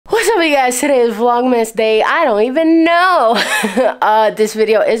Hey guys, today is Vlogmas Day. I don't even know. This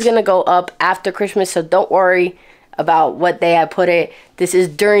video is gonna go up after Christmas, so don't worry about what day I put it. This is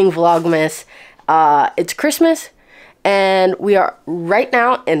during Vlogmas. It's Christmas, and we are right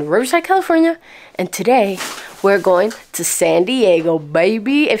now in Riverside, California. And today we're going to San Diego,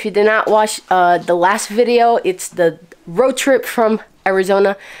 baby. If you did not watch the last video, it's the road trip from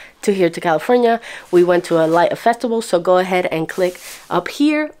Arizona to here to California. We went to a light festival, so go ahead and click up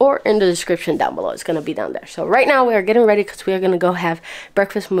here or in the description down below. It's gonna be down there. So right now we are getting ready because we are gonna go have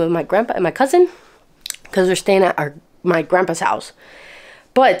breakfast with my grandpa and my cousin because we're staying at my grandpa's house.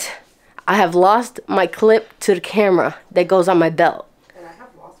 But I have lost my clip to the camera that goes on my belt. And I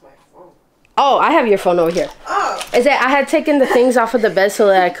have lost my phone. Oh, I have your phone over here. Oh. Is that I had taken the things off of the bed so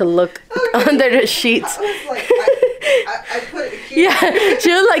that I could look under the sheets. I was like, I put it here. Yeah,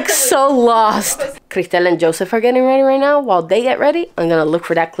 she was like so lost. Cristel and Joseph are getting ready right now. While they get ready, I'm gonna look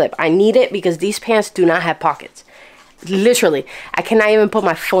for that clip. I need it because these pants do not have pockets. Literally, I cannot even put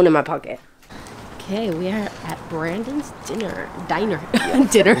my phone in my pocket. Okay, we are at Brandon's diner.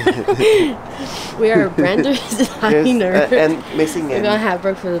 We are at Brandon's diner. Yes, and missing it. We're gonna have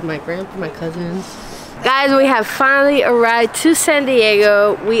breakfast with my grandpa, my cousins. Guys, we have finally arrived to San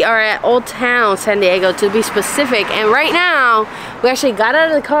Diego. We are at Old Town San Diego to be specific. And right now, we actually got out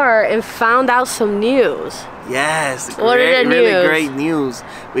of the car and found out some news. Yes, what are the news? Really great news.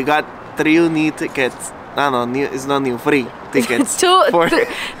 We got 3 new tickets. No, new. It's not new. Free tickets.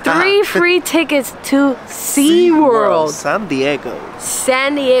 Three free tickets to SeaWorld. San Diego.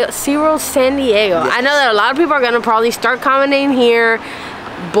 San Diego. SeaWorld San Diego. Yes. I know that a lot of people are going to probably start commenting here.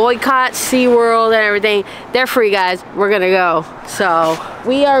 Boycott SeaWorld and everything. They're free, guys. We're gonna go. So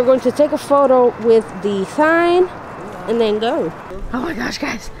we are going to take a photo with the sign and then go. Oh my gosh,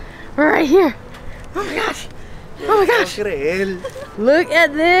 guys, we're right here. Oh my gosh. Oh my gosh. Look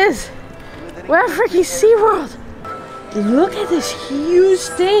at this. We're at freaking SeaWorld. Look at this huge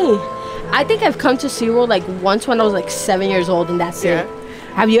thing. I think I've come to SeaWorld like once when I was like 7 years old, and that's it.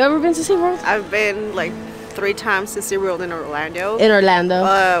 Have you ever been to SeaWorld? I've been like 3 times to SeaWorld in Orlando. In Orlando.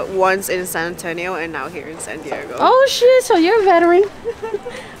 Once in San Antonio and now here in San Diego. Oh shit, so you're a veteran.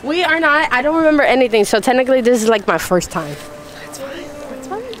 We are not. I don't remember anything, so technically this is like my first time. That's fine. That's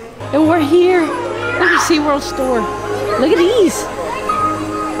fine. And we're here. Look at SeaWorld store. Look at these.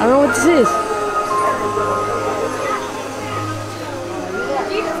 I don't know what this is.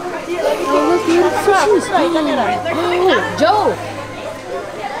 Oh, look, beautiful fishes. Oh, Joe.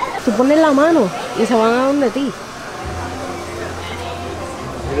 Tú pones la mano y se van a donde ti.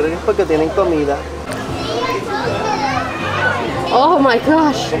 Yo creo que es porque tienen comida. Oh my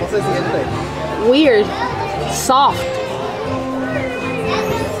gosh. ¿Cómo se siente? Weird. Soft.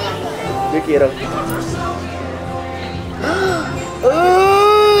 Yo quiero.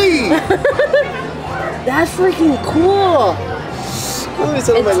 ¡Uy! That's freaking cool. Uy,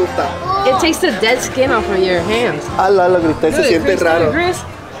 eso no me gusta. It takes the dead skin off of your hands. Hazlo, Cristel, se siente Chris, raro. Chris.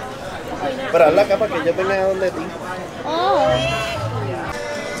 Pero hazla acá para que yo tenga donde ti. Oh.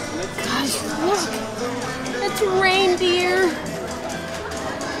 Guys, look. It's reindeer.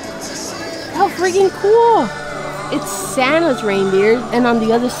 How freaking cool. It's Santa's reindeer, and on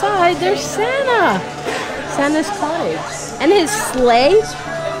the other side, there's Santa. Santa's cottage. And his sleigh.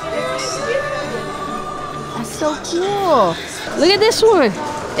 That's so cool. Look at this one.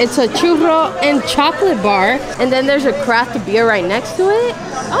 It's a churro and chocolate bar. And then there's a craft beer right next to it.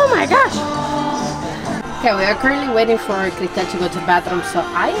 Oh my gosh. Okay, we are currently waiting for Cristel to go to the bathroom, so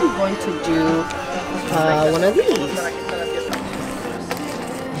I am going to do one of these.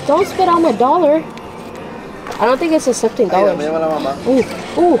 Don't spit out my dollar. I don't think it's accepting dollars. Ooh,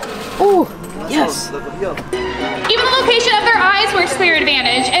 ooh, ooh, yes. Even the location of their eyes works to their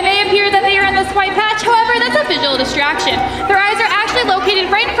advantage. It may appear that they are in this white patch, however, that's a visual distraction. Their eyes are actually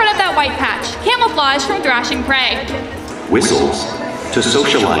located right in front of that white patch, camouflage from thrashing prey. Whistles to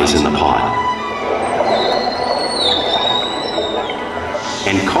socialize in the pod.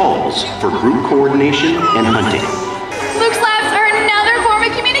 And calls for group coordination and hunting. Luke slaps are another form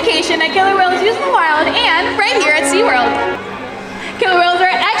of communication that killer whales use in the wild and right here at SeaWorld. Killer whales are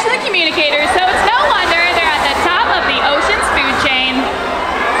excellent communicators, so it's no wonder they're at the top of the ocean's food chain.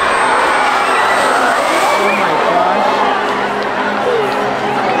 Oh my gosh.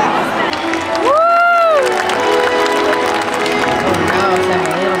 Woo! Oh no,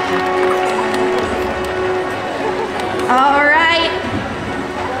 All right.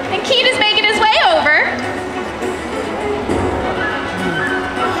 And Keith is making his way over.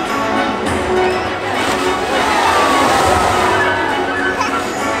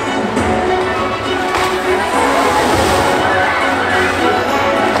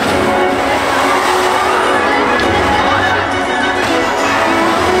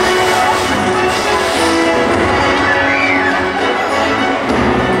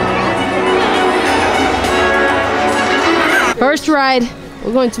 ride.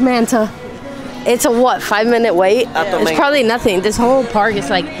 We're going to Manta. It's a what, 5-minute wait? It's probably nothing. This whole park is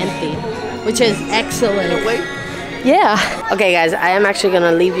like empty, which is excellent. Yeah. Okay, guys, I am actually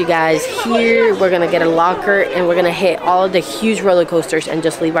gonna leave you guys here. We're gonna get a locker and we're gonna hit all of the huge roller coasters and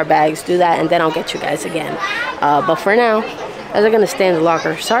just leave our bags, do that, and then I'll get you guys again. But for now, guys are gonna stay in the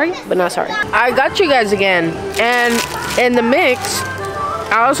locker. Sorry, but not sorry. I got you guys again, and in the mix,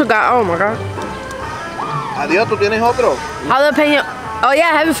 I also got, oh my god. Adiós, ¿tú tienes otro? Jalapeno, oh yeah,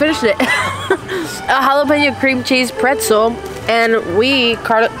 I haven't finished it. A jalapeno cream cheese pretzel, and we,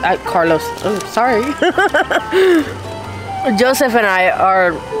 Carlos, oh, sorry. Joseph and I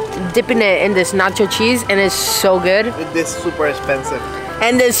are dipping it in this nacho cheese, and it's so good. With this super expensive.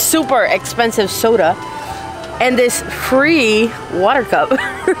 And this super expensive soda, and this free water cup. Look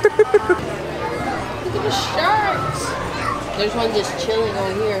at the sharks. There's one just chilling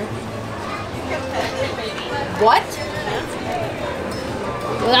over here. What?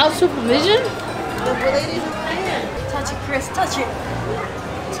 Without supervision? The lady's a fan. Touch it, Chris, touch it.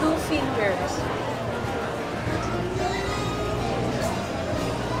 2 fingers.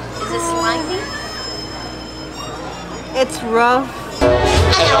 Is it slimy? It's rough.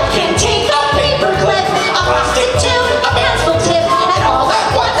 Now can take a paper clip, a plastic tube, a pencil tip, and all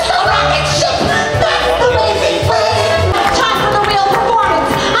that once a rocket ship. That's the way they play. Time for the real performance.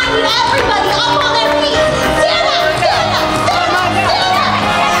 I need everybody up on their feet. Stand up, stand up, stand up, stand up.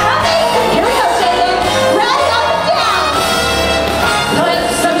 Amazing. Here we go, Jaden. Ready, up and down. Put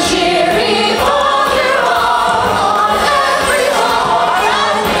some cheering on your wall, on every wall.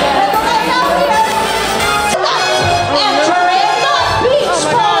 Let's go here. Enter in the beach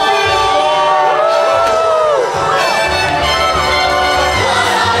ball.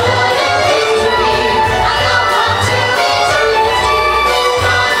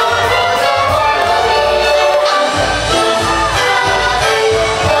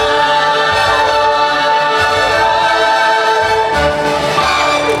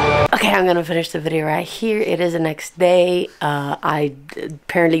 Okay, I'm gonna finish the video right here. It is the next day. I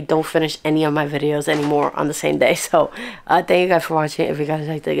apparently don't finish any of my videos anymore on the same day. So thank you guys for watching. If you guys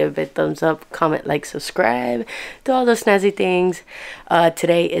like to give a big thumbs up, comment, like, subscribe, do all those snazzy things.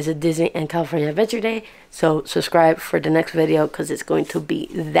 Today is a Disney and California Adventure Day. So subscribe for the next video because it's going to be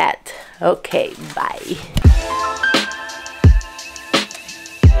that. Okay, bye.